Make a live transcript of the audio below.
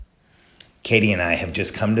Katie and I have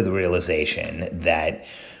just come to the realization that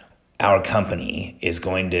our company is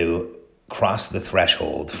going to cross the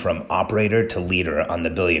threshold from operator to leader on the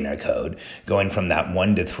billionaire code, going from that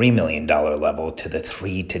 $1 to $3 million level to the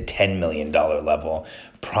 $3 to $10 million level,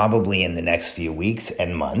 probably in the next few weeks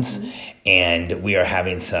and months. Mm-hmm. And we are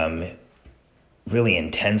having some really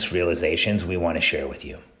intense realizations we want to share with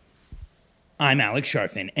you. I'm Alex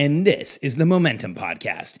Sharfin, and this is the Momentum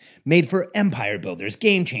Podcast, made for empire builders,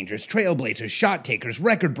 game changers, trailblazers, shot takers,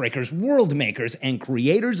 record breakers, world makers, and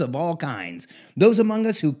creators of all kinds. Those among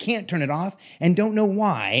us who can't turn it off and don't know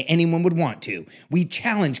why anyone would want to. We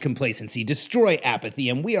challenge complacency, destroy apathy,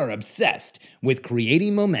 and we are obsessed with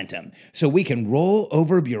creating momentum so we can roll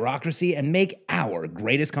over bureaucracy and make our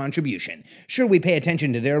greatest contribution. Sure, we pay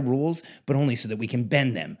attention to their rules, but only so that we can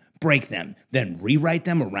bend them, break them, then rewrite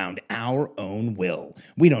them around our own will.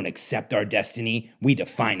 We don't accept our destiny, we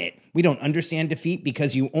define it. We don't understand defeat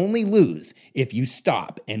because you only lose if you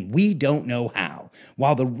stop, and we don't know how.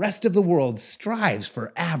 While the rest of the world strives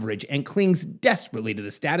for average and clings desperately to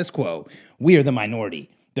the status quo, we are the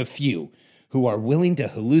minority, the few, who are willing to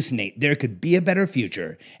hallucinate there could be a better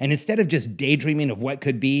future, and instead of just daydreaming of what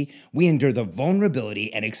could be, we endure the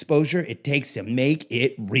vulnerability and exposure it takes to make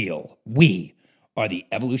it real. We are the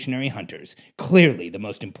evolutionary hunters, clearly the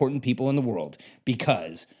most important people in the world,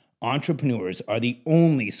 because entrepreneurs are the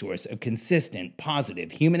only source of consistent,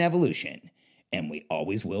 positive human evolution, and we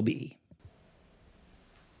always will be.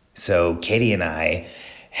 So Katie and I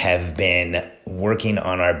have been working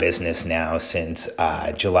on our business now since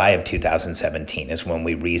July of 2017 is when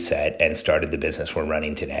we reset and started the business we're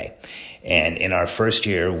running today. And in our first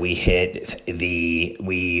year, we did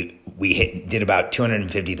about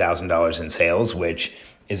 $250,000 in sales, which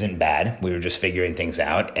isn't bad. We were just figuring things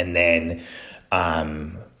out. And then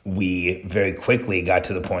we very quickly got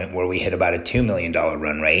to the point where we hit about a $2 million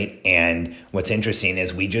run rate. And what's interesting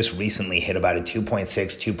is we just recently hit about a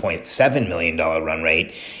 $2.7 million run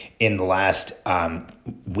rate in the last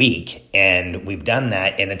week. And we've done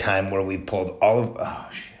that in a time where we've pulled all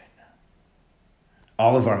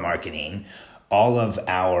of our marketing, all of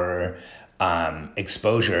our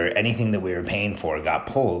exposure, anything that we were paying for got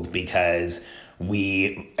pulled because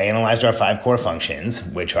we analyzed our 5 core functions,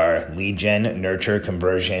 which are lead gen, nurture,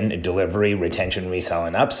 conversion, delivery, retention, resell,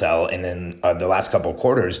 and upsell. And then the last couple of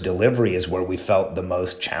quarters, delivery is where we felt the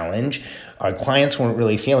most challenge. Our clients weren't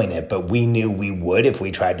really feeling it, but we knew we would if we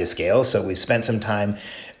tried to scale. So we spent some time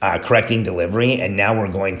correcting delivery, and now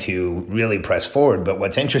we're going to really press forward. But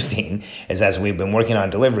what's interesting is as we've been working on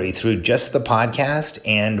delivery through just the podcast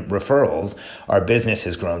and referrals, our business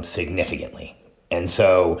has grown significantly. And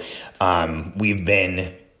so we've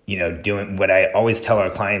been, doing what I always tell our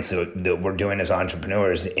clients that we're doing as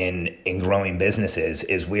entrepreneurs in growing businesses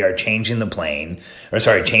is we are changing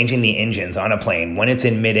the engines on a plane when it's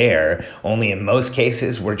in midair. Only in most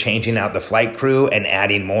cases, we're changing out the flight crew and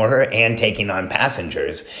adding more and taking on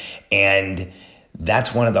passengers. And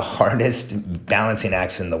that's one of the hardest balancing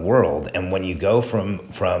acts in the world. And when you go from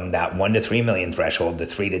that 1 to 3 million threshold to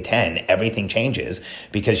 3 to 10, everything changes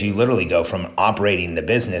because you literally go from operating the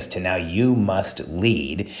business to now you must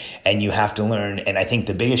lead and you have to learn. And I think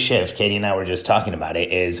the biggest shift, Katie and I were just talking about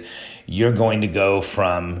it, is you're going to go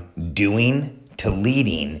from doing to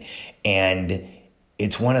leading. And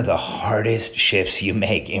it's one of the hardest shifts you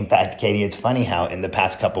make. In fact, Katie, it's funny how in the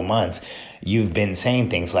past couple months, you've been saying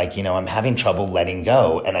things like, I'm having trouble letting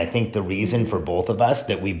go. And I think the reason for both of us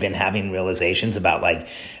that we've been having realizations about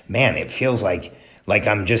man, it feels like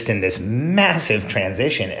I'm just in this massive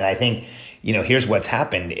transition. And I think, here's what's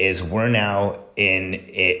happened is we're now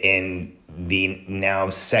in the now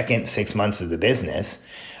second 6 months of the business.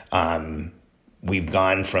 We've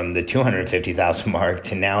gone from the 250,000 mark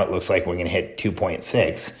to now it looks like we're going to hit 2.6.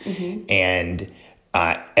 Mm-hmm. And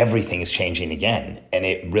everything is changing again. And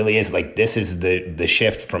it really is this is the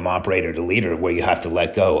shift from operator to leader where you have to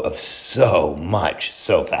let go of so much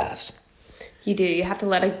so fast. You do. You have to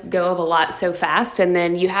let go of a lot so fast. And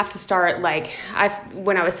then you have to start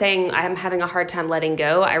when I was saying I'm having a hard time letting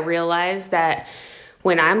go, I realized that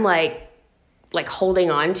when I'm holding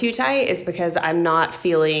on too tight is because I'm not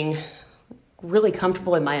feeling really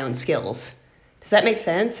comfortable in my own skills. Does that make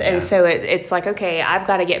sense? Yeah. And so it's okay, I've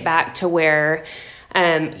got to get back to where,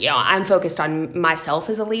 I'm focused on myself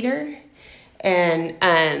as a leader.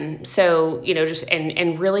 And so,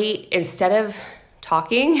 and really instead of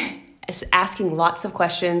talking, asking lots of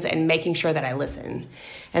questions and making sure that I listen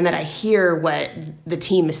and that I hear what the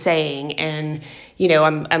team is saying. And,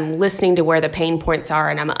 I'm listening to where the pain points are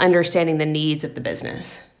and I'm understanding the needs of the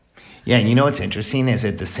business. Yeah, and what's interesting is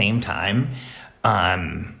at the same time,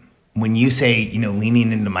 when you say,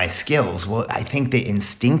 leaning into my skills, well, I think that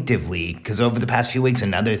instinctively, because over the past few weeks,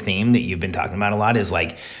 another theme that you've been talking about a lot is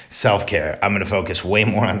like self-care. I'm going to focus way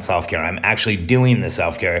more on self-care. I'm actually doing the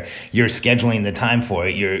self-care. You're scheduling the time for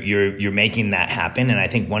it. You're making that happen. And I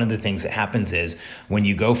think one of the things that happens is when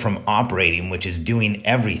you go from operating, which is doing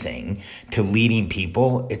everything, to leading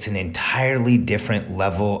people, it's an entirely different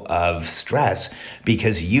level of stress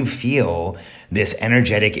because you feel this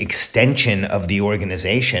energetic extension of the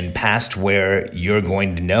organization past where you're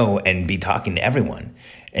going to know and be talking to everyone.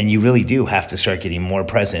 And you really do have to start getting more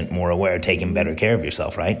present, more aware, taking better care of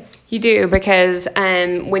yourself, right? You do, because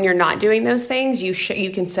when you're not doing those things, you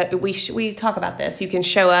can we talk about this. You can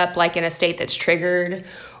show up like in a state that's triggered,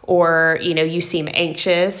 or you seem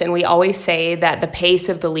anxious, and we always say that the pace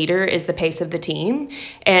of the leader is the pace of the team.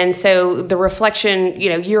 And so the reflection,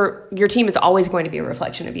 your team is always going to be a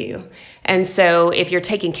reflection of you. And so if you're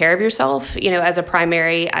taking care of yourself, as a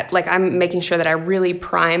primary, I'm making sure that I really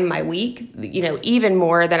prime my week, even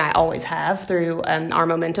more than I always have through our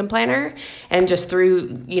momentum planner and just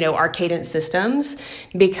through our cadence systems,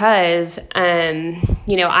 because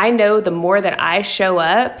I know the more that I show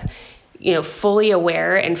up fully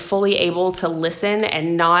aware and fully able to listen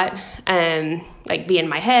and not be in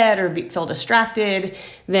my head or feel distracted,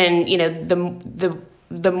 then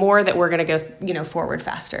the more that we're going to go forward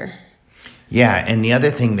faster. Yeah, and the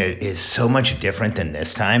other thing that is so much different than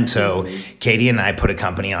this time, so Katie and I put a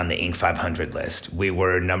company on the Inc. 500 list. We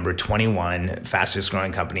were number 21 fastest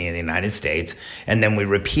growing company in the United States, and then we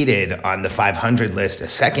repeated on the 500 list a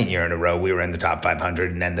second year in a row. We were in the top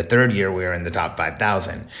 500, and then the third year we were in the top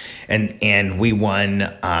 5,000. And we won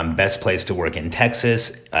Best Place to Work in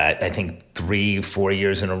Texas, I think 3-4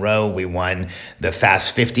 years in a row. We won the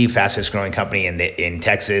Fast 50 fastest growing company in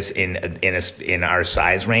Texas in our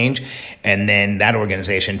size range. And then that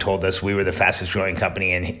organization told us we were the fastest growing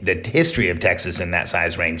company in the history of Texas in that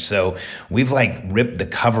size range. So we've ripped the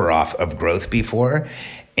cover off of growth before,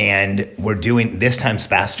 and we're doing this time's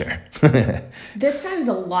faster. This time's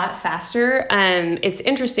a lot faster. It's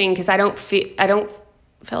interesting because I don't feel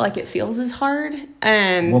like it feels as hard.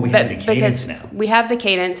 Well, we have the cadence now. We have the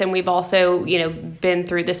cadence, and we've also, been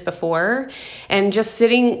through this before. And just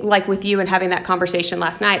sitting with you and having that conversation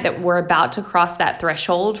last night that we're about to cross that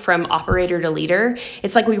threshold from operator to leader.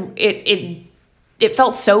 It's like it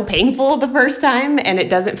felt so painful the first time, and it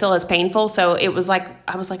doesn't feel as painful. So it was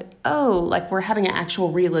I was like, oh, we're having an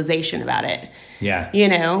actual realization about it. Yeah.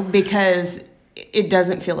 Because it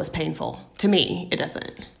doesn't feel as painful. To me, it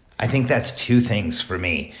doesn't. I think that's two things for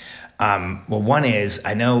me. Well, one is,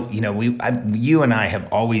 I know, you and I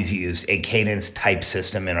have always used a cadence type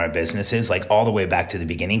system in our businesses, all the way back to the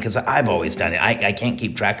beginning, because I've always done it. I can't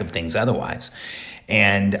keep track of things otherwise.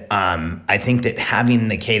 And I think that having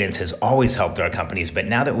the cadence has always helped our companies. But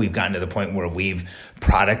now that we've gotten to the point where we've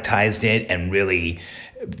productized it and really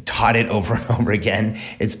taught it over and over again,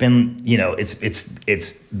 it's been,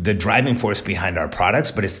 it's the driving force behind our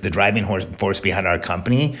products, but it's the driving force behind our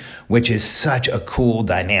company, which is such a cool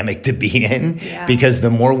dynamic to be in. Yeah. Because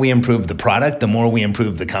the more we improve the product, the more we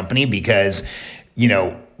improve the company, because,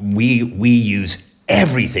 we use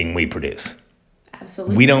everything we produce.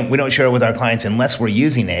 Absolutely. We don't share it with our clients unless we're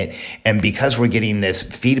using it. And because we're getting this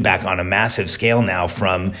feedback on a massive scale now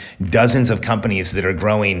from dozens of companies that are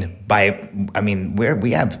growing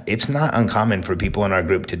it's not uncommon for people in our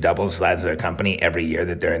group to double the size of their company every year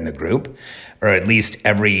that they're in the group, or at least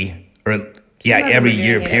every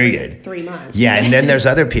year period. Every 3 months. Yeah. And then there's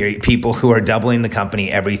other people who are doubling the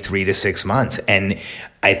company every 3 to 6 months. And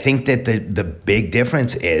I think that the big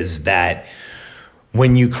difference is that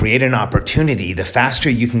when you create an opportunity, the faster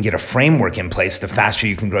you can get a framework in place, the faster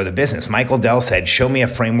you can grow the business. Michael Dell said, show me a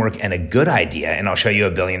framework and a good idea, and I'll show you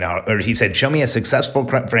 $1 billion. Or he said, show me a successful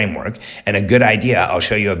framework and a good idea, I'll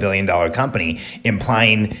show you $1 billion company,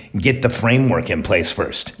 implying get the framework in place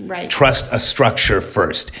first. Right. Trust a structure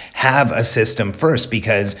first. Have a system first,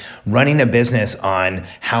 because running a business on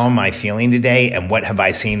how am I feeling today and what have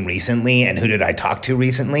I seen recently and who did I talk to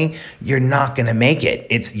recently, you're not going to make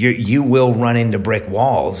it. You will run into brick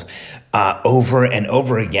walls over and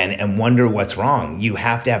over again and wonder what's wrong. You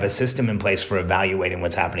have to have a system in place for evaluating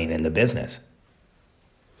what's happening in the business.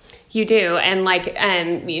 You do. And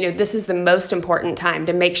this is the most important time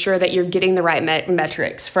to make sure that you're getting the right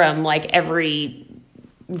metrics from every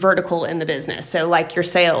vertical in the business. So your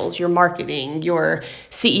sales, your marketing, your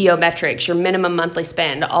CEO metrics, your minimum monthly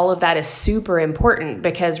spend, all of that is super important,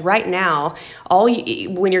 because right now,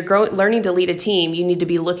 when you're learning to lead a team, you need to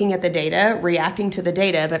be looking at the data, reacting to the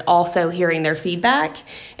data, but also hearing their feedback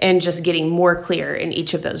and just getting more clear in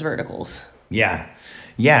each of those verticals. Yeah.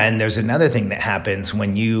 Yeah, and there's another thing that happens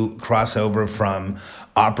when you cross over from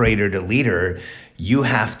operator to leader. You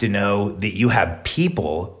have to know that you have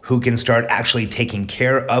people who can start actually taking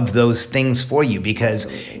care of those things for you. Because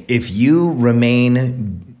if you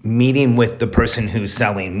remain meeting with the person who's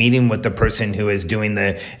selling, meeting with the person who is doing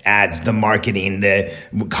the ads, the marketing, the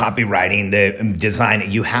copywriting, the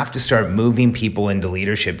design, you have to start moving people into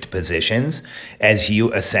leadership positions as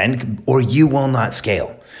you ascend, or you will not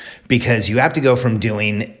scale. Because you have to go from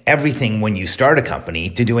doing everything when you start a company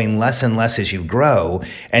to doing less and less as you grow.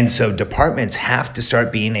 And so departments have to start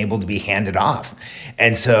being able to be handed off.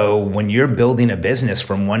 And so when you're building a business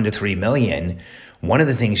from 1 to 3 million, one of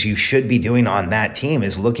the things you should be doing on that team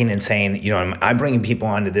is looking and saying, you know, I'm bringing people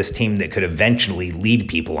onto this team that could eventually lead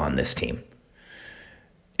people on this team.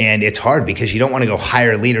 And it's hard because you don't want to go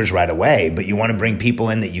hire leaders right away, but you want to bring people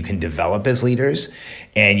in that you can develop as leaders,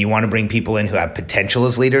 and you want to bring people in who have potential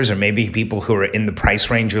as leaders, or maybe people who are in the price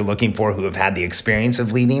range you're looking for, who have had the experience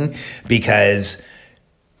of leading, because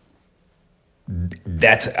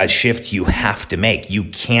that's a shift you have to make. You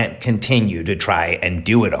can't continue to try and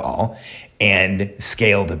do it all and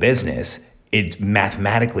scale the business.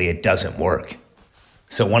 Mathematically, it doesn't work.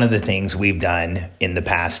 So one of the things we've done in the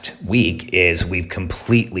past week is we've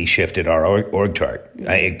completely shifted our org chart,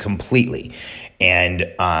 completely.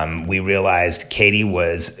 And we realized Katie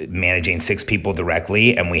was managing 6 people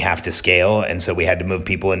directly, and we have to scale. And so we had to move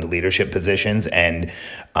people into leadership positions and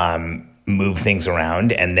move things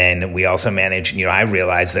around. And then we also manage, you know, I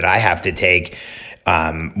realized that I have to take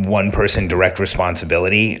one person direct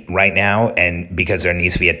responsibility right now, and because there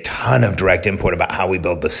needs to be a ton of direct input about how we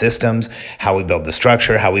build the systems, how we build the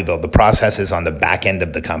structure, how we build the processes on the back end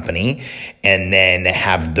of the company, and then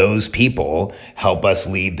have those people help us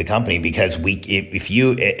lead the company. Because if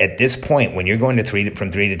you at this point, when you're going to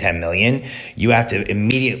from 3 to 10 million, you have to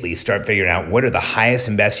immediately start figuring out what are the highest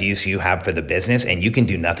and best use you have for the business, and you can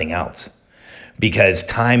do nothing else. Because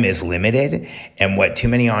time is limited, and what too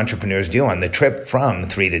many entrepreneurs do on the trip from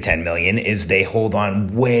 3 to 10 million is they hold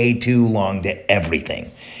on way too long to everything.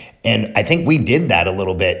 And I think we did that a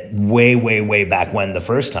little bit way back when, the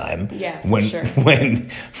first time. Yeah, when, sure.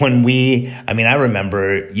 When we, I mean, I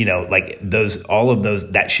remember, you know, like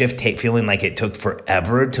that shift feeling like it took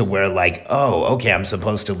forever to where like, oh, okay, I'm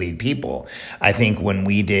supposed to lead people. I think when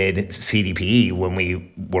we did CDPE, when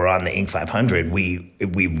we were on the Inc. 500, we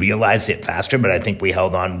realized it faster, but I think we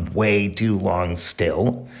held on way too long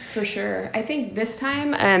still. For sure. I think this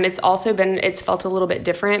time it's felt a little bit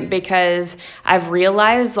different because I've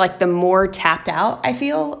realized like the more tapped out I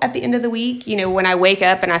feel at the end of the week, you know, when I wake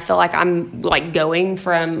up and I feel like I'm like going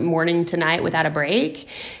from morning to night without a break,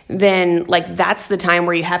 then like that's the time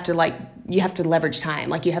where you have to leverage time.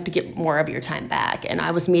 Like you have to get more of your time back. And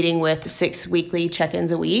I was meeting with 6 weekly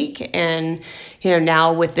check-ins a week. And, you know,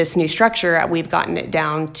 now with this new structure, we've gotten it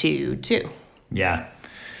down to 2. Yeah.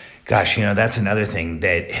 Gosh, you know, that's another thing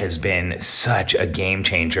that has been such a game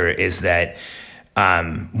changer is that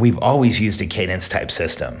we've always used a cadence type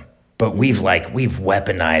system, but we've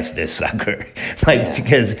weaponized this sucker.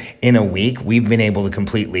 Because in a week, we've been able to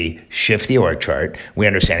completely shift the org chart. We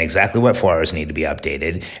understand exactly what 4 hours need to be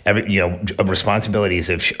updated. Responsibilities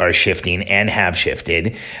are shifting and have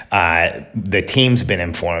shifted. The team's been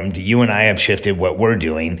informed. You and I have shifted what we're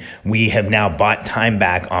doing. We have now bought time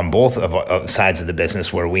back on both of sides of the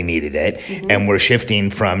business where we needed it. Mm-hmm. And we're shifting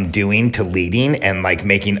from doing to leading and like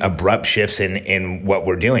making abrupt shifts in what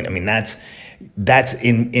we're doing. I mean, that's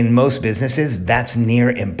in most businesses, that's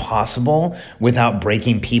near impossible without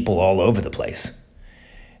breaking people all over the place.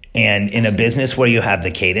 And in a business where you have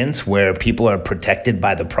the cadence, where people are protected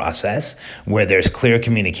by the process, where there's clear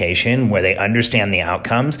communication, where they understand the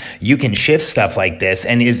outcomes, you can shift stuff like this.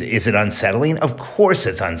 And is it unsettling? Of course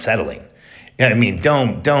it's unsettling. I mean,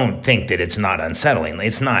 don't think that it's not unsettling.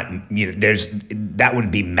 It's not, you know, that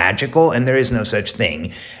would be magical, and there is no such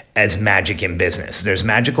thing as magic in business. There's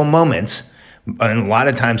magical moments, and a lot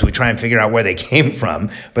of times we try and figure out where they came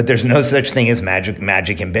from, but there's no such thing as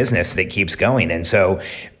magic in business that keeps going. And so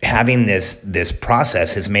having this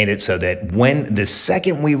process has made it so that when the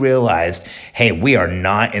second we realized, hey, we are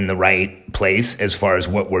not in the right place as far as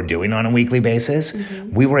what we're doing on a weekly basis,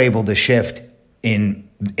 mm-hmm. we were able to shift in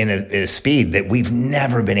a speed that we've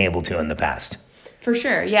never been able to in the past. For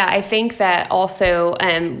sure. Yeah. I think that also,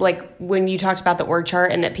 like when you talked about the org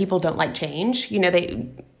chart and that people don't like change, you know,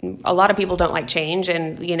 a lot of people don't like change.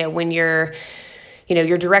 And, you know, when you're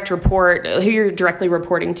your direct report, who you're directly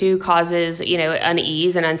reporting to, causes,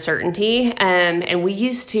 unease and uncertainty. And we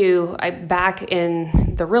used to, back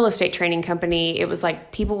in the real estate training company, it was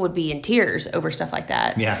like people would be in tears over stuff like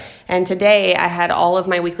that. Yeah. And today I had all of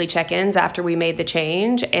my weekly check-ins after we made the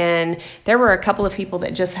change. And there were a couple of people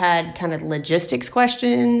that just had kind of logistics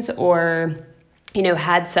questions or,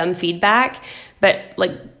 had some feedback, but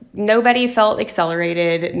like, nobody felt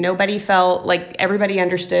accelerated. Nobody felt like everybody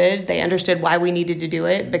understood. They understood why we needed to do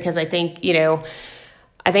it, because I think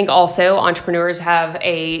also entrepreneurs have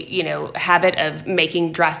a, habit of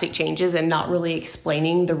making drastic changes and not really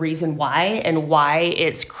explaining the reason why and why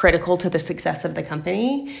it's critical to the success of the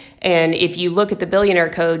company. And if you look at the Billionaire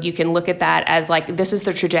Code, you can look at that as like, this is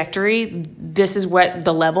the trajectory. This is what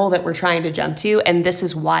the level that we're trying to jump to. And this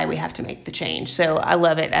is why we have to make the change. So I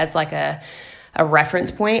love it as like a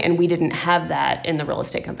reference point, and we didn't have that in the real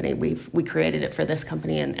estate company. We created it for this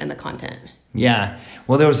company and the content. Yeah.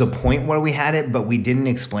 Well, there was a point where we had it, but we didn't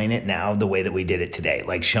explain it now the way that we did it today,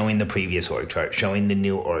 like showing the previous org chart, showing the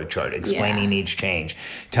new org chart, explaining each change,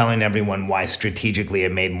 telling everyone why strategically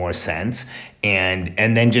it made more sense. And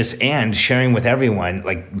then sharing with everyone,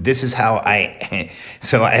 like, this is how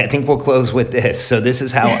so I think we'll close with this. So this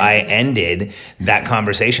is how I ended that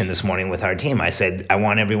conversation this morning with our team. I said, I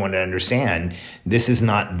want everyone to understand this is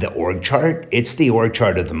not the org chart. It's the org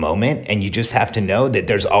chart of the moment. And you just have to know that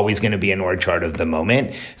there's always going to be an org chart of the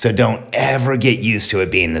moment. So don't ever get used to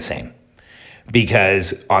it being the same.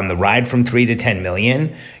 Because on the ride from 3 to 10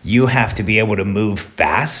 million, you have to be able to move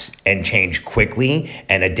fast and change quickly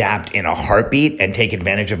and adapt in a heartbeat and take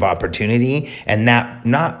advantage of opportunity. And that,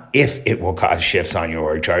 not if it will cause shifts on your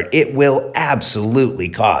org chart, it will absolutely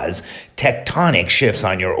cause tectonic shifts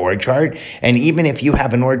on your org chart. And even if you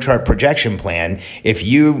have an org chart projection plan, if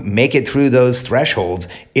you make it through those thresholds,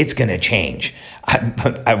 it's going to change.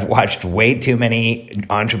 I've watched way too many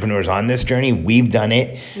entrepreneurs on this journey. We've done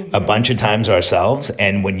it a bunch of times ourselves.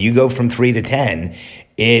 And when you go from 3 to 10,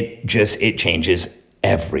 it changes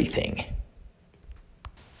everything.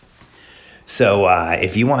 So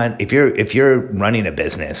if you're running a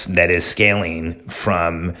business that is scaling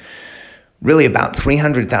from really about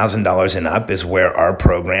 $300,000 and up is where our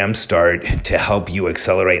programs start to help you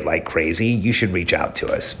accelerate like crazy, you should reach out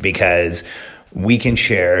to us, because we can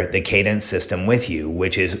share the Cadence system with you,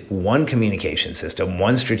 which is one communication system,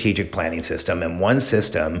 one strategic planning system, and one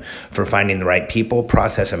system for finding the right people,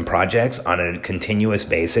 process, and projects on a continuous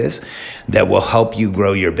basis that will help you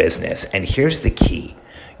grow your business. And here's the key.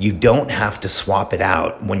 You don't have to swap it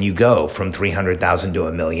out when you go from 300,000 to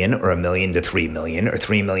 $1 million, or $1 million to 3 million, or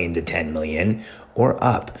 3 million to 10 million, or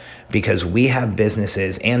up, because we have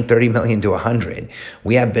businesses, and 30 million to 100.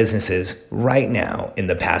 We have businesses right now in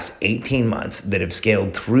the past 18 months that have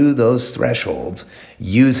scaled through those thresholds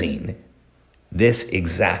using this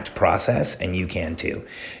exact process, and you can too.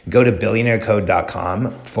 Go to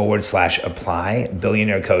billionairecode.com/apply,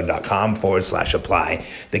 billionairecode.com/apply.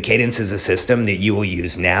 The Cadence is a system that you will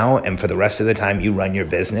use now and for the rest of the time you run your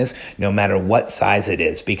business, no matter what size it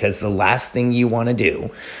is, because the last thing you want to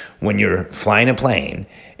do when you're flying a plane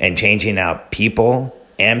and changing out people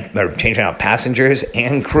or changing out passengers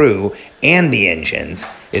and crew and the engines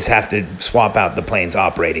is have to swap out the plane's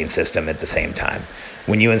operating system at the same time.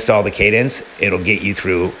 When you install the Cadence, it'll get you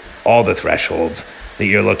through all the thresholds that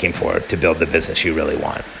you're looking for to build the business you really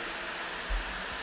want.